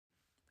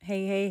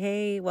Hey, hey,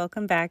 hey,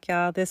 welcome back,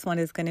 y'all. This one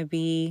is going to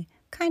be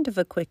kind of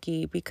a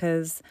quickie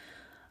because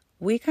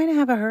we kind of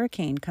have a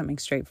hurricane coming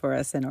straight for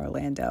us in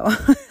Orlando.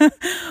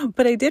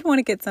 But I did want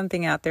to get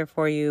something out there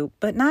for you,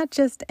 but not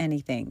just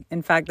anything.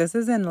 In fact, this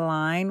is in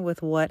line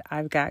with what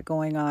I've got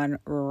going on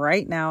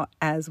right now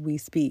as we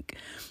speak.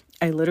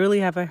 I literally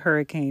have a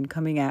hurricane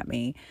coming at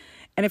me.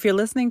 And if you're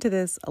listening to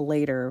this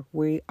later,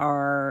 we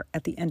are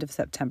at the end of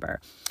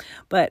September.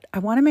 But I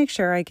want to make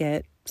sure I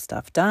get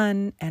stuff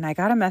done. And I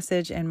got a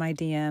message in my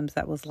DMs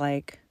that was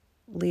like,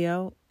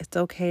 Leo, it's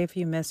okay if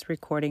you miss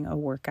recording a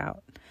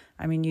workout.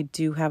 I mean, you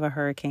do have a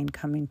hurricane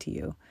coming to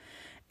you.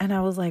 And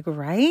I was like,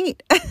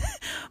 right?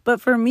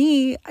 But for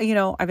me,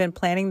 I've been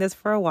planning this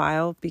for a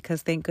while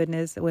because thank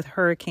goodness with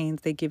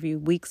hurricanes, they give you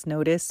weeks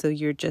notice. So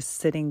you're just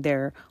sitting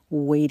there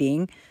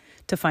waiting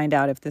to find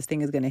out if this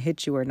thing is going to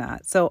hit you or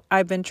not. So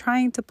I've been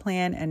trying to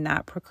plan and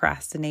not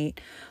procrastinate,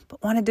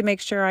 but wanted to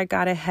make sure I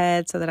got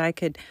ahead so that I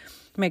could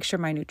make sure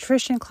my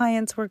nutrition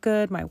clients were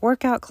good, my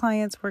workout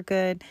clients were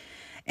good.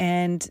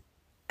 And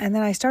then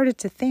I started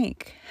to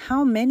think,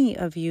 how many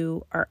of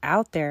you are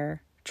out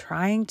there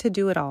trying to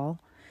do it all,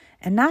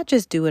 and not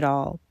just do it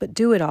all, but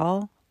do it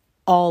all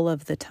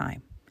of the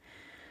time.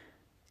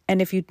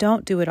 And if you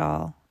don't do it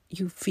all,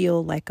 you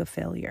feel like a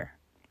failure,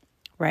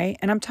 right?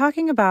 And I'm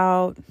talking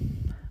about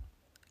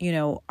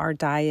our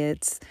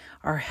diets,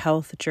 our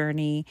health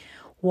journey.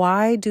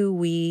 Why do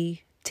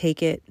we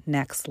take it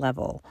next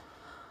level?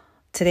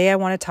 Today, I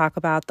want to talk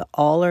about the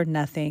all or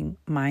nothing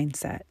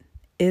mindset.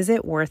 Is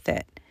it worth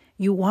it?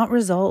 You want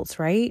results,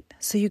 right?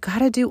 So you got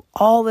to do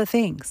all the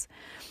things.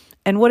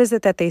 And what is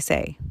it that they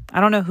say? I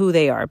don't know who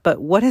they are, but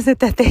what is it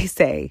that they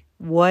say?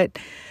 What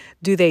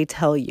do they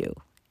tell you?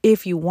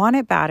 If you want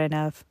it bad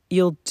enough,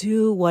 you'll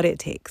do what it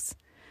takes.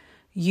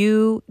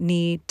 You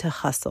need to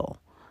hustle.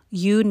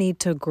 You need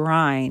to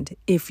grind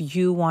if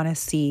you want to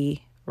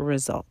see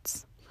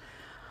results.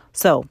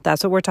 So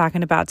that's what we're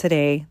talking about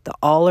today, the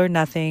all or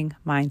nothing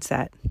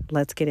mindset.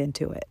 Let's get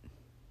into it.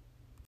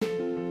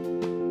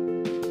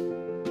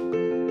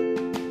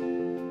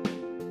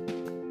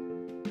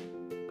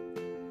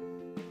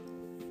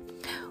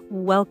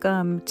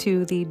 Welcome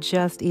to the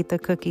Just Eat the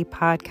Cookie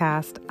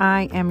podcast.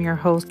 I am your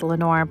host,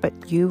 Lenore, but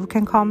you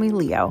can call me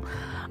Leo.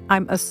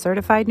 I'm a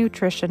certified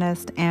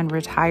nutritionist and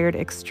retired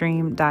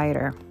extreme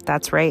dieter.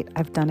 That's right,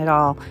 I've done it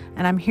all.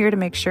 And I'm here to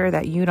make sure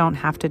that you don't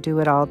have to do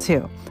it all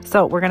too.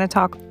 So we're going to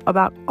talk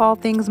about all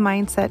things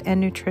mindset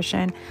and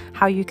nutrition,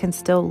 how you can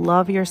still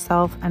love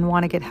yourself and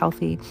want to get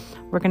healthy.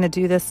 We're going to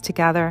do this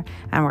together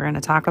and we're going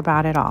to talk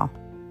about it all.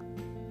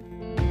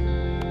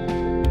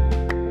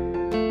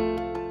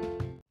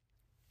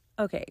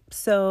 Okay,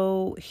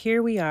 so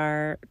here we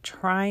are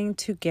trying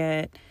to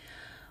get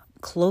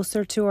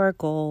closer to our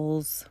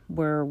goals.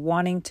 We're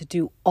wanting to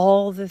do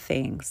all the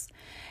things.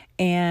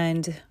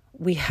 And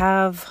we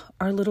have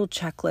our little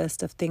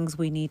checklist of things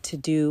we need to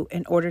do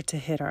in order to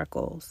hit our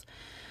goals.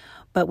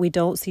 But we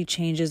don't see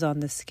changes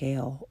on the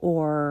scale,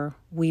 or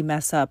we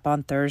mess up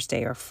on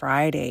Thursday or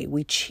Friday.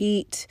 We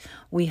cheat.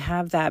 We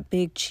have that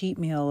big cheat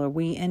meal, or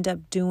we end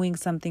up doing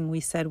something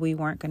we said we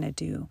weren't going to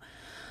do.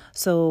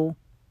 So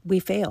we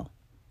fail.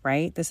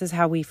 Right? This is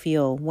how we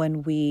feel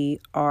when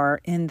we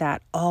are in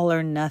that all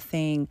or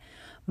nothing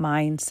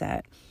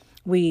mindset.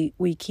 We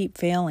keep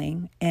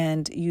failing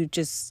and you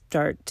just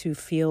start to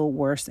feel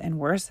worse and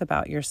worse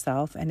about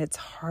yourself. And it's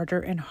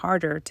harder and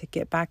harder to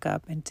get back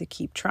up and to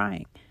keep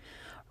trying,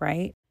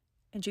 right?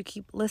 And you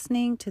keep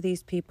listening to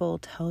these people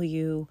tell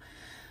you,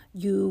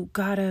 you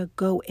gotta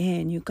go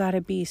in, you gotta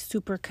be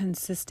super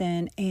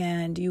consistent,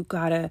 and you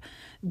gotta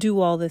do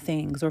all the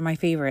things. Or my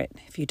favorite,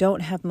 if you don't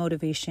have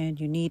motivation,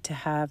 you need to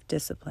have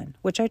discipline,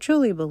 which I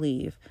truly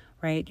believe,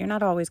 right? You're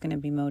not always gonna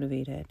be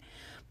motivated.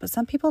 But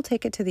some people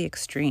take it to the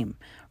extreme,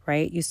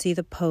 right? You see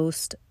the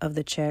post of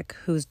the chick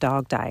whose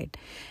dog died,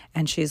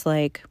 and she's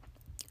like,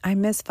 I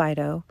miss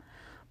Fido,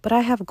 but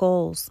I have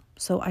goals,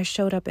 so I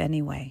showed up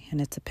anyway.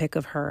 And it's a pic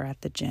of her at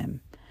the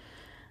gym.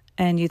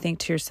 And you think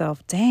to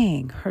yourself,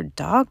 dang, her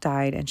dog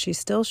died and she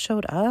still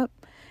showed up.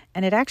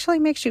 And it actually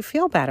makes you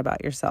feel bad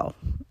about yourself,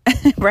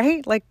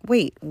 right? Like,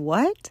 wait,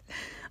 what?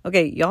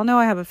 Okay, y'all know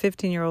I have a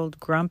 15-year-old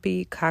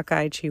grumpy,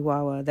 cockeyed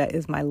chihuahua that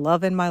is my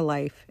love in my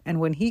life. And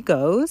when he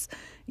goes,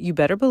 you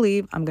better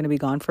believe I'm going to be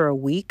gone for a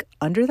week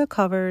under the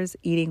covers,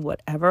 eating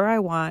whatever I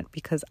want,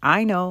 because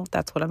I know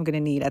that's what I'm going to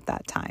need at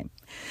that time.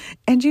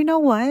 And you know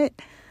what?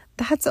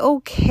 That's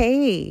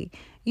okay.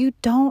 You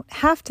don't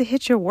have to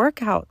hit your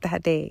workout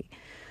that day.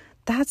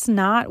 That's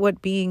not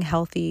what being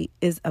healthy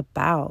is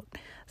about.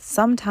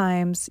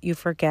 Sometimes you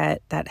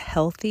forget that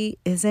healthy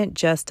isn't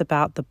just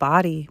about the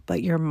body,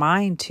 but your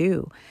mind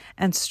too.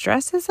 And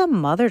stress is a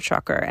mother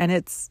trucker, and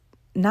it's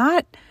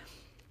not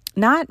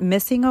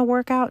missing a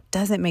workout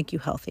doesn't make you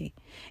healthy.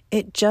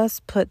 It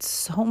just puts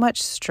so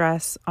much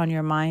stress on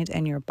your mind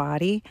and your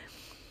body.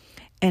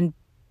 And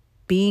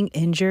being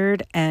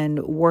injured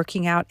and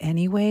working out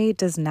anyway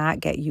does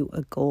not get you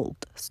a gold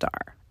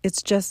star.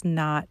 It's just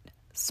not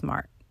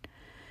smart.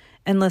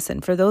 And listen,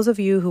 for those of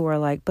you who are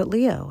like, but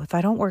Leo, if I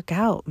don't work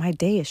out, my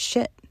day is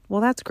shit. Well,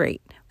 that's great.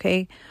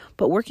 Okay.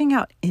 But working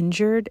out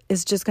injured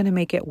is just going to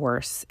make it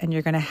worse. And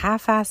you're going to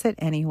half-ass it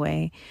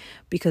anyway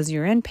because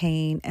you're in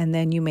pain. And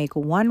then you make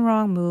one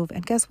wrong move.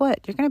 And guess what?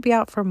 You're going to be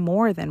out for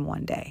more than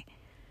one day,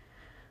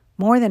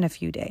 more than a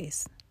few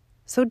days.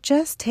 So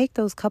just take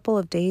those couple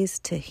of days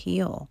to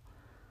heal.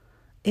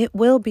 It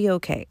will be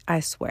okay,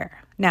 I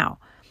swear. Now,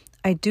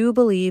 I do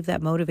believe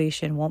that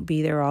motivation won't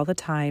be there all the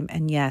time.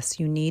 And yes,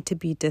 you need to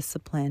be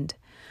disciplined.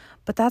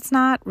 But that's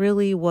not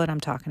really what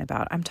I'm talking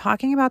about. I'm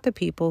talking about the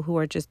people who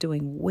are just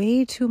doing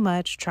way too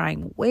much,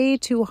 trying way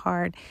too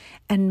hard,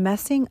 and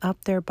messing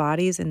up their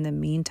bodies in the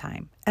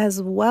meantime,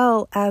 as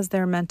well as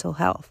their mental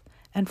health.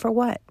 And for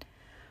what?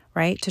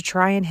 Right? To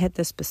try and hit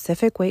the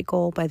specific weight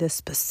goal by this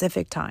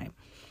specific time.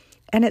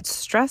 And it's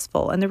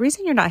stressful. And the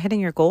reason you're not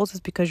hitting your goals is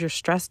because you're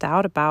stressed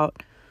out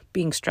about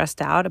being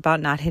stressed out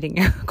about not hitting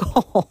your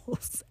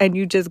goals. And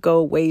you just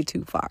go way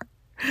too far.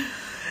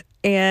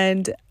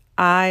 And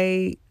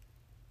I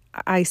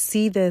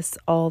see this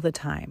all the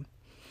time.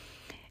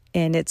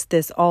 And it's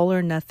this all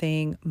or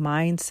nothing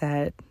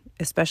mindset,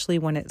 especially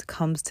when it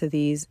comes to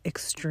these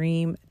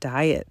extreme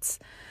diets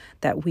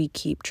that we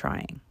keep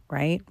trying,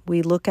 right?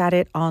 We look at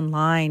it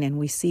online and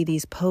we see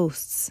these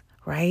posts,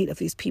 right, of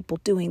these people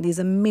doing these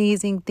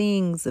amazing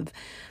things of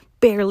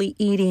barely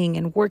eating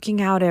and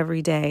working out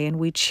every day. And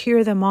we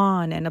cheer them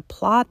on and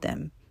applaud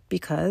them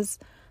because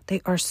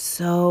they are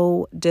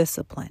so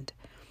disciplined.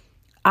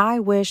 I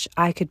wish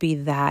I could be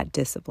that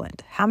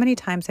disciplined. How many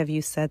times have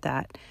you said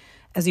that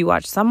as you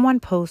watch someone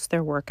post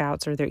their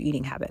workouts or their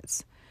eating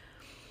habits?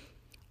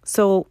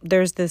 So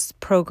there's this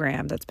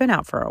program that's been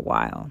out for a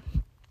while.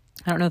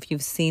 I don't know if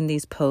you've seen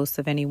these posts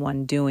of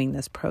anyone doing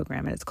this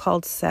program, and it's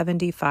called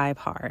 75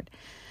 Hard.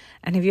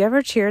 And have you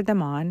ever cheered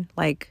them on?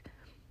 Like,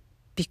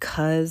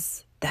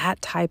 because that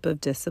type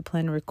of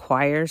discipline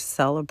requires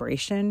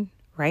celebration,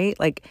 right?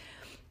 Like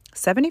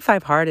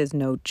 75 Hard is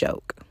no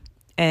joke.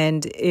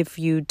 And if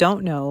you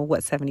don't know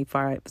what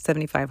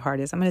 75 Hard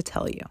is, I'm going to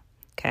tell you,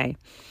 okay?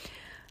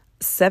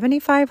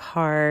 75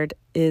 Hard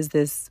is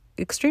this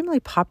extremely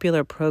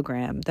popular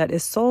program that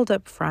is sold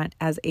up front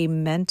as a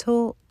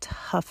mental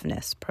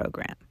toughness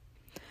program.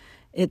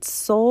 It's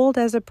sold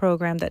as a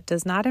program that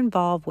does not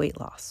involve weight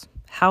loss.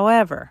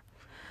 However,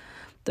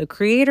 the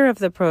creator of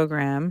the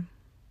program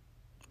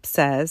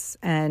says,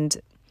 and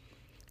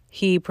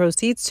he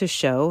proceeds to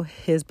show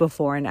his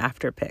before and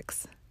after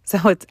pics.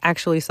 So it's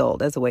actually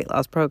sold as a weight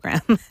loss program.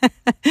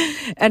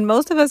 And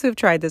most of us who've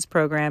tried this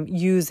program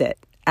use it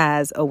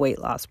as a weight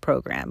loss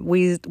program.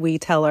 We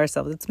tell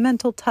ourselves it's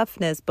mental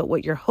toughness, but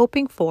what you're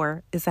hoping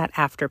for is that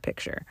after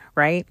picture,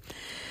 right?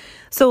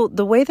 So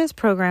the way this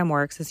program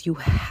works is you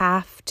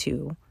have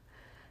to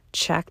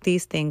check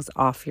these things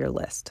off your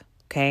list,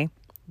 okay?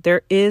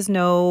 There is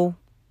no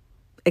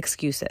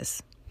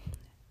excuses.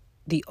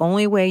 The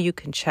only way you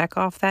can check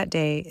off that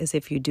day is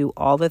if you do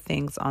all the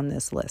things on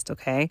this list,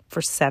 okay?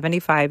 For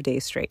 75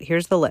 days straight.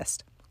 Here's the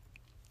list.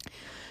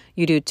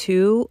 You do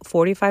 2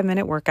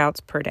 45-minute workouts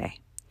per day.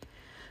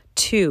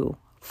 2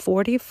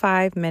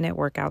 45-minute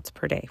workouts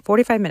per day.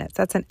 45 minutes.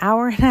 That's an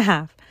hour and a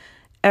half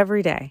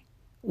every day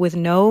with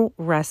no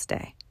rest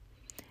day.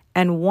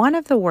 And one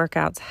of the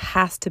workouts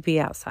has to be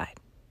outside,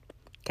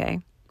 okay?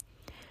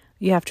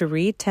 You have to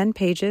read 10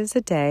 pages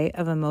a day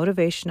of a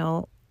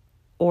motivational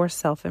or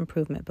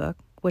self-improvement book,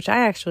 which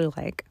I actually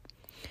like.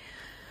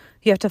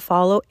 You have to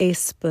follow a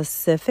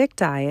specific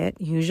diet.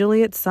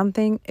 Usually it's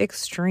something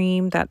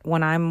extreme that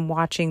when I'm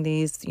watching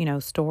these,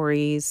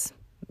 stories,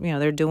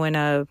 they're doing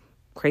a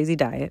crazy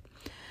diet.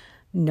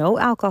 No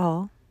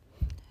alcohol,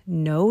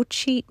 no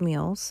cheat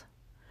meals,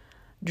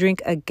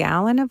 drink a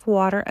gallon of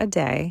water a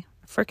day,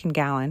 freaking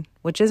gallon,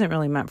 which isn't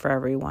really meant for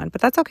everyone, but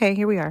that's okay.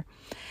 Here we are.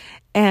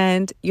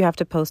 And you have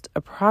to post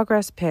a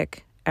progress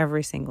pic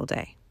every single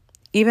day,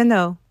 even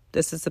though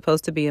this is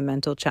supposed to be a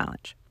mental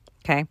challenge,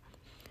 okay?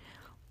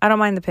 I don't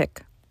mind the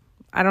pic.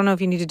 I don't know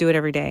if you need to do it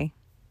every day,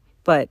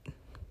 but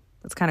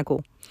it's kind of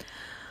cool.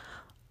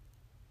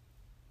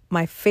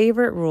 My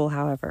favorite rule,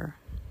 however,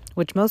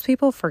 which most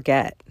people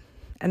forget,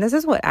 and this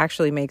is what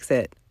actually makes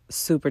it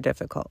super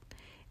difficult.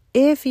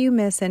 If you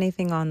miss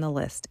anything on the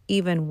list,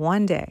 even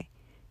one day,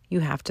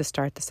 you have to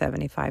start the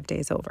 75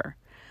 days over.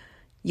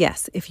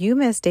 Yes, if you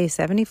miss day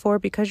 74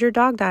 because your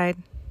dog died,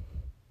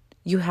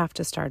 you have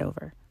to start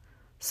over.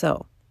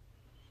 So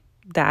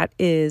that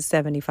is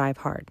 75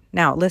 hard.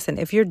 Now, listen,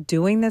 if you're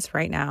doing this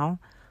right now,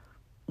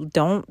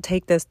 don't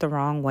take this the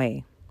wrong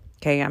way.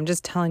 Okay, I'm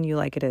just telling you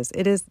like it is.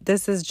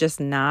 This is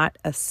just not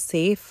a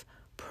safe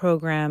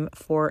program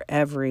for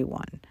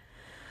everyone.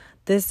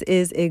 This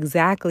is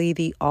exactly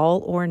the all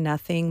or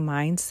nothing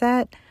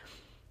mindset.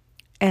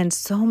 And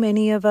so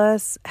many of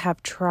us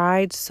have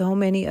tried so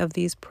many of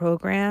these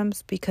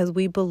programs because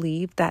we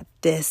believe that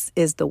this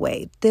is the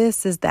way.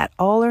 This is that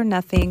all or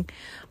nothing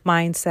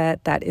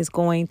mindset that is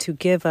going to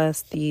give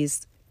us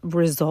these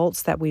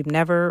results that we've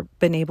never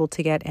been able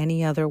to get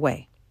any other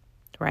way,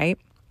 right?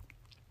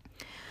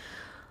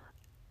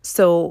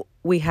 So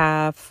we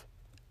have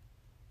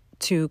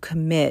to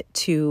commit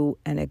to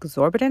an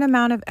exorbitant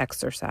amount of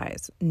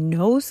exercise,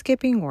 no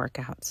skipping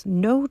workouts,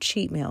 no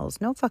cheat meals,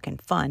 no fucking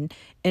fun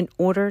in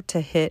order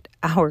to hit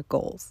our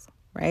goals,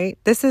 right?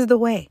 This is the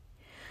way.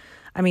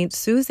 I mean,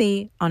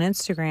 Susie on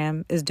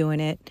Instagram is doing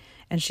it,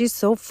 and she's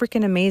so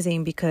freaking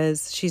amazing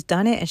because she's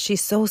done it and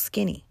she's so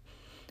skinny,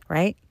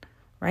 right?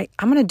 Right?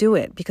 I'm going to do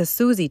it because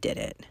Susie did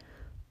it.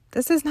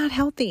 This is not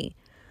healthy.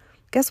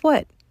 Guess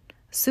what?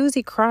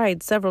 Susie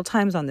cried several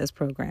times on this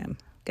program.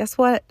 Guess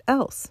what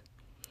else?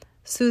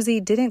 Susie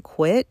didn't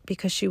quit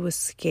because she was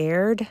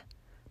scared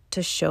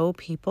to show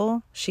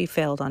people she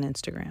failed on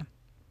Instagram.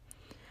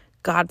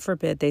 God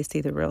forbid they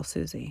see the real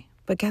Susie.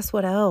 But guess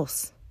what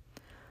else?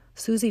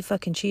 Susie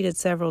fucking cheated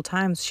several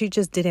times. She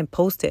just didn't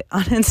post it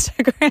on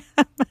Instagram.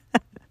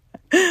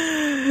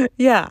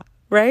 Yeah,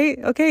 right?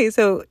 Okay,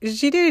 so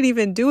she didn't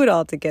even do it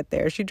all to get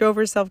there. She drove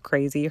herself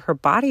crazy. Her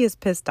body is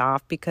pissed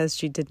off because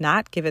she did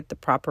not give it the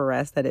proper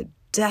rest that it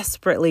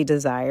desperately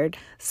desired.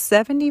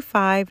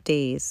 75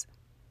 days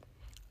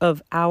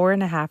of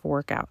hour-and-a-half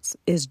workouts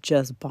is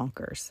just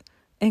bonkers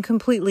and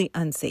completely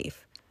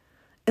unsafe,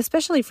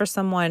 especially for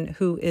someone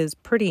who is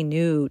pretty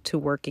new to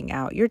working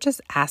out. You're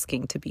just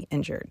asking to be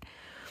injured.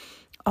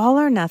 All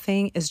or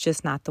nothing is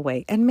just not the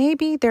way. And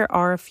maybe there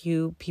are a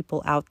few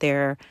people out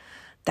there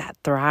that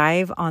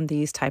thrive on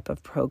these type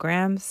of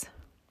programs,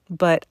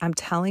 but I'm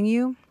telling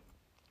you,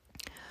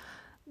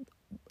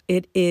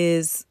 it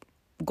is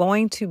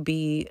going to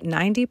be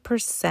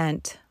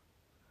 90%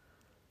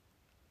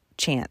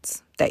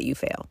 chance that you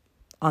fail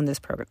on this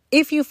program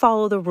if you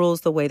follow the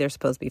rules the way they're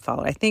supposed to be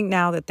followed. I think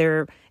now that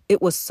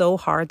it was so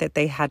hard that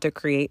they had to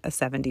create a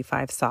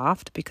 75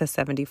 soft because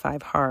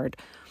 75 hard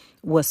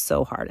was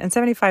so hard. And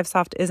 75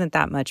 soft isn't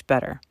that much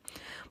better.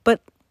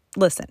 But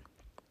listen,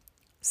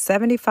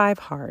 75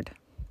 hard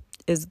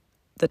is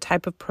the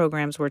type of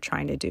programs we're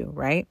trying to do,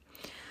 right?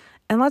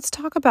 And let's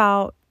talk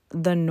about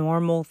the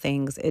normal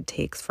things it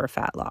takes for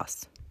fat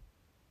loss.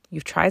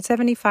 You've tried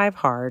 75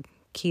 hard,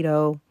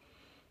 keto,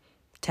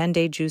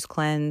 10-day juice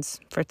cleanse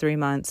for 3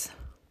 months.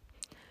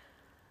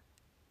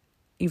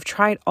 You've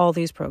tried all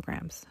these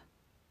programs,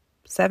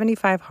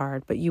 75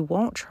 hard, but you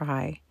won't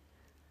try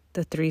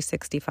the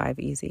 365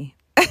 easy.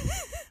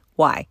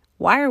 Why?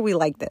 Why are we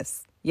like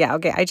this? Yeah,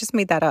 okay, I just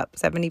made that up.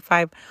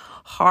 75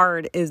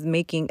 hard is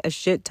making a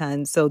shit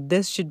ton, so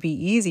this should be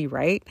easy,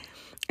 right?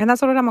 And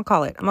that's what I'm going to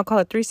call it. I'm going to call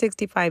it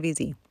 365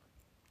 easy.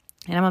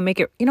 And I'm going to make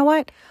it, you know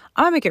what?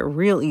 I'm going to make it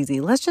real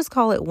easy. Let's just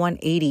call it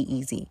 180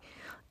 easy.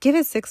 Give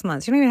it 6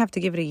 months. You don't even have to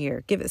give it a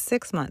year. Give it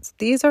 6 months.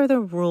 These are the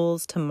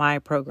rules to my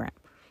program,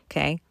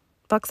 okay?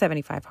 Fuck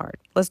 75 hard.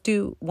 Let's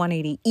do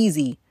 180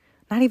 easy,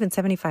 not even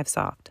 75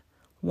 soft.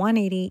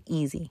 180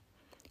 easy.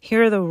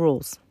 Here are the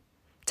rules.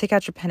 Take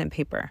out your pen and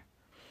paper.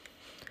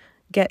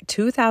 Get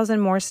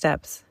 2,000 more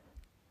steps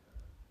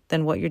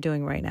than what you're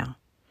doing right now.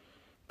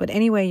 But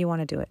any way you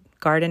want to do it.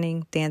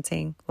 Gardening,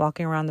 dancing,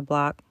 walking around the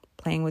block,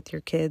 playing with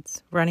your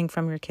kids, running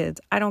from your kids.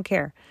 I don't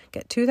care.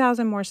 Get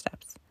 2,000 more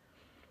steps.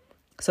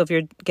 So if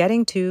you're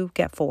getting 2,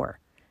 get 4.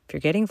 If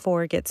you're getting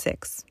 4, get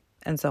 6,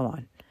 and so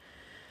on.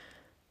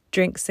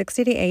 Drink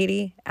 60 to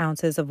 80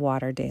 ounces of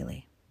water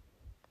daily.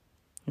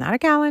 Not a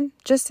gallon,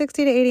 just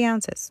 60 to 80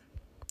 ounces.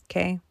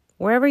 Okay?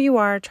 Wherever you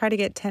are, try to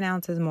get 10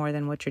 ounces more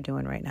than what you're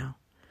doing right now.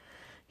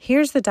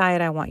 Here's the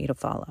diet I want you to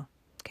follow.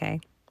 Okay?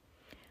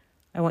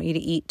 I want you to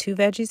eat 2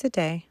 veggies a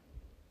day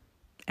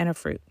and a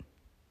fruit.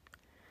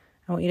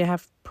 I want you to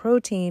have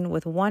protein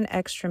with 1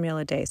 extra meal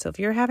a day. So if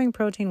you're having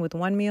protein with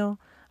 1 meal,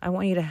 I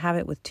want you to have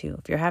it with 2.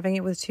 If you're having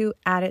it with 2,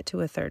 add it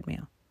to a 3rd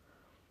meal.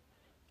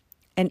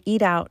 And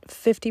eat out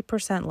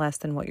 50% less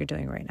than what you're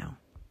doing right now.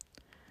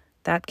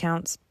 That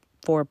counts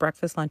for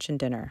breakfast, lunch, and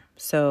dinner.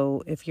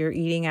 So if you're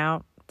eating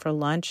out for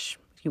lunch,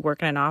 if you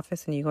work in an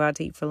office and you go out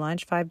to eat for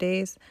lunch 5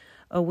 days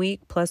a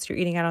week, plus you're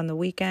eating out on the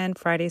weekend,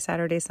 Friday,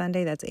 Saturday,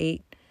 Sunday, that's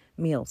 8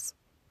 meals.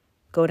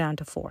 Go down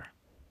to 4.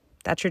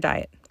 That's your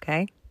diet,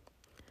 okay?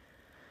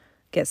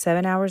 Get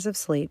 7 hours of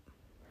sleep.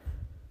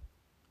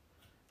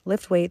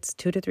 Lift weights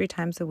 2 to 3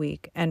 times a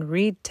week and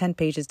read 10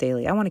 pages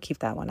daily. I want to keep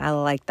that one. I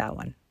like that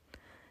one.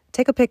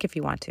 Take a pick if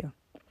you want to,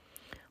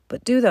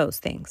 but do those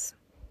things.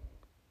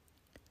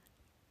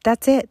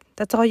 That's it.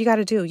 That's all you got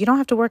to do. You don't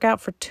have to work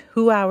out for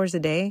 2 hours a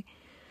day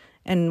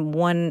and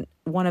one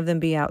of them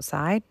be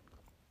outside.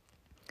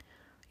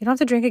 You don't have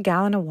to drink a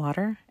gallon of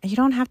water, and you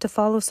don't have to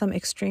follow some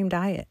extreme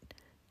diet.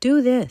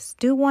 Do this.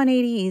 Do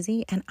 180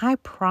 easy, and I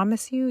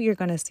promise you're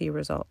going to see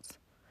results.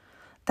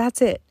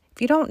 That's it.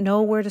 If you don't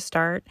know where to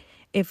start,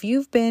 if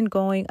you've been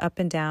going up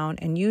and down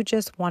and you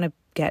just want to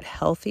get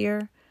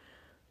healthier,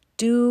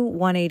 do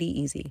 180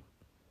 easy.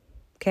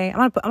 Okay,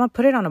 I'm gonna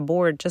put it on a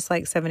board just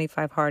like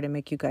 75 hard and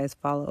make you guys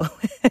follow.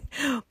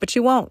 But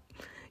you won't.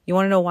 You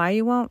want to know why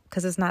you won't?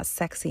 Because it's not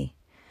sexy.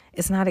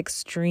 It's not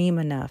extreme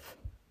enough.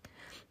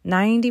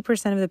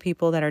 90% of the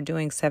people that are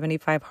doing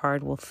 75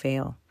 hard will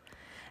fail.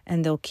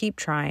 And they'll keep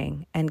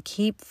trying and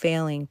keep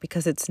failing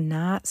because it's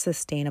not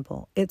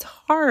sustainable. It's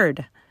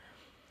hard.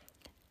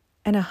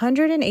 And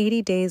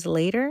 180 days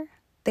later,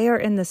 they are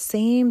in the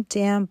same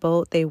damn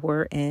boat they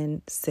were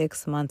in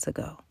 6 months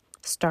ago.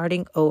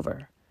 starting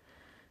over.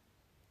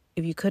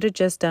 If you could have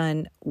just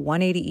done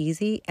 180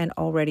 easy and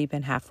already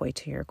been halfway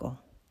to your goal.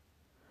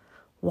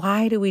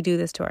 Why do we do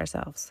this to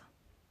ourselves?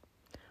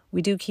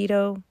 We do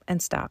keto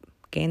and stop,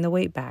 gain the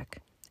weight back,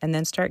 and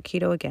then start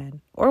keto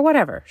again, or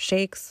whatever,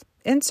 shakes,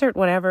 insert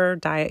whatever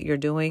diet you're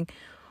doing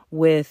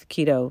with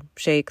keto,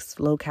 shakes,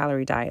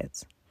 low-calorie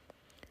diets.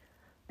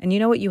 And you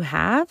know what you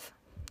have?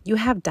 You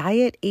have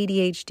diet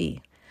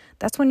ADHD.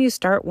 That's when you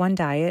start one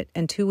diet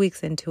and 2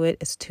 weeks into it,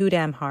 it's too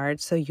damn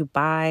hard. So you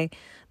buy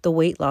the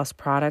weight loss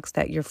products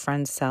that your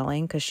friend's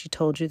selling because she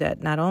told you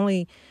that not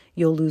only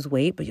you'll lose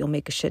weight, but you'll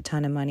make a shit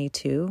ton of money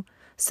too,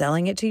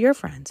 selling it to your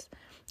friends.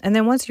 And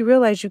then once you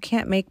realize you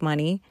can't make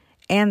money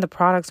and the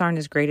products aren't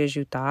as great as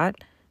you thought,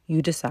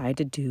 you decide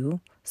to do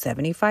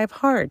 75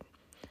 hard.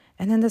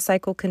 And then the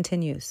cycle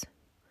continues.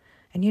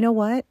 And you know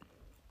what?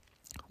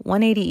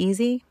 180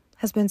 easy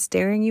has been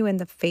staring you in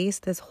the face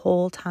this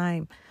whole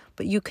time,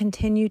 but you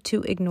continue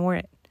to ignore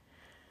it.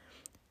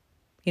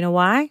 You know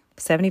why?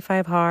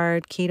 75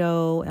 hard,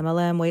 keto,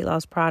 MLM, weight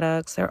loss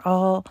products, they're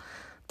all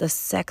the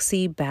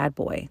sexy bad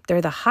boy.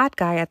 They're the hot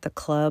guy at the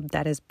club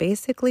that is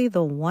basically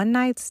the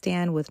one-night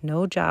stand with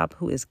no job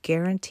who is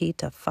guaranteed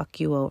to fuck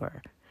you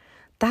over.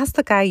 That's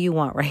the guy you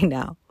want right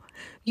now.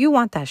 You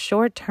want that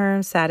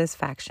short-term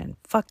satisfaction.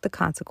 Fuck the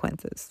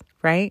consequences,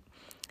 right?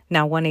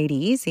 Now, 180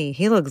 easy,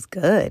 he looks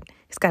good.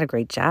 He's got a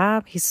great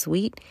job. He's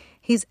sweet.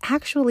 He's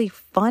actually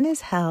fun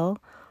as hell,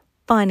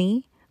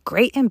 funny,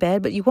 great in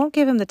bed, but you won't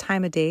give him the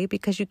time of day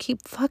because you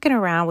keep fucking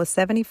around with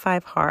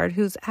 75 hard,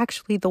 who's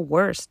actually the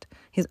worst.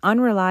 He's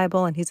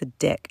unreliable and he's a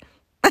dick.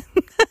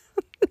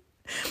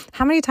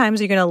 How many times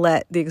are you going to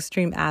let the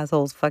extreme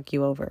assholes fuck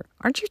you over?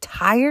 Aren't you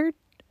tired?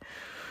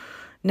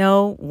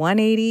 No,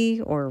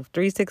 180 or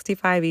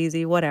 365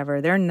 easy,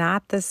 whatever. They're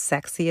not the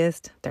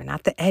sexiest. They're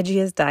not the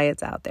edgiest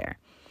diets out there.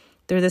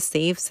 They're the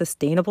safe,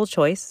 sustainable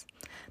choice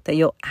that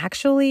you'll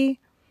actually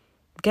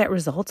get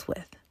results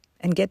with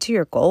and get to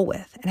your goal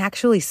with and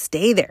actually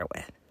stay there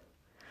with.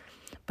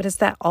 But it's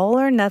that all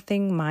or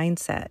nothing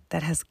mindset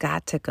that has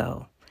got to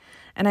go.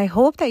 And I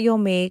hope that you'll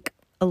make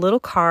a little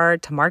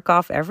card to mark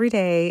off every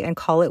day and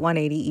call it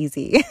 180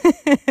 easy.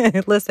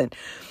 Listen,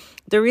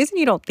 the reason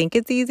you don't think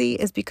it's easy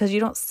is because you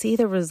don't see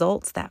the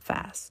results that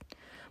fast.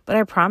 But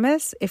I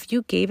promise if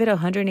you gave it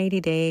 180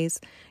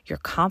 days, your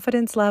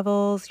confidence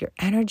levels, your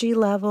energy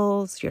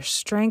levels, your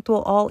strength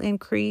will all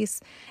increase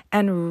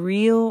and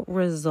real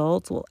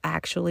results will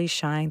actually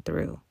shine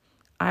through.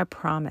 I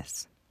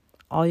promise.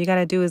 All you got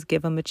to do is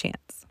give them a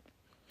chance.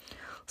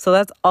 So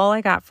that's all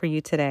I got for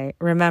you today.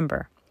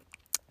 Remember,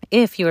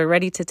 if you are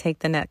ready to take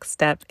the next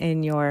step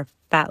in your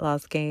fat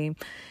loss game,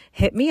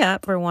 hit me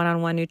up for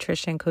one-on-one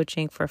nutrition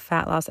coaching for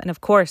fat loss. And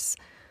of course,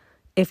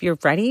 if you're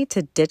ready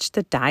to ditch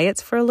the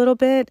diets for a little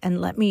bit and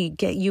let me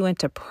get you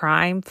into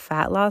prime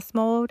fat loss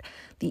mode,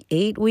 the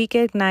 8-week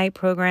Ignite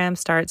program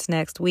starts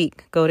next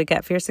week. Go to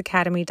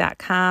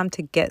getfierceacademy.com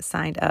to get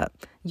signed up.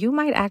 You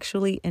might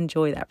actually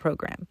enjoy that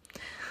program.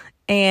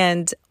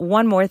 And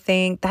one more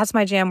thing, That's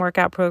My Jam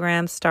workout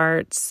program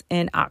starts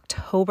in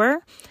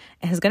October.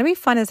 And it's going to be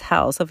fun as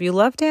hell. So if you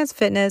love dance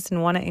fitness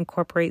and want to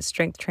incorporate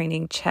strength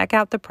training, check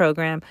out the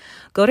program.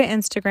 Go to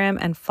Instagram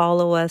and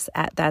follow us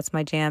at That's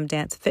My Jam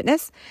Dance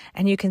Fitness.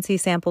 And you can see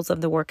samples of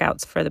the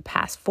workouts for the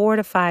past 4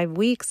 to 5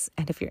 weeks.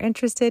 And if you're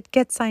interested,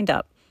 get signed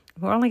up.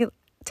 We're only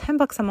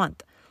 $10 a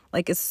month.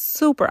 Like, it's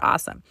super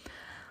awesome.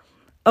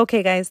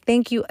 Okay, guys,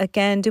 thank you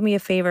again. Do me a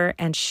favor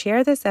and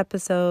share this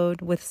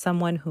episode with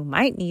someone who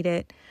might need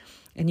it.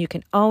 And you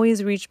can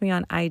always reach me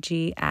on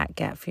IG at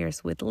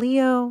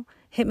GetFierceWithLeo.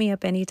 Hit me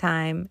up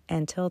anytime.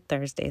 Until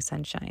Thursday,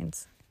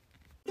 sunshines.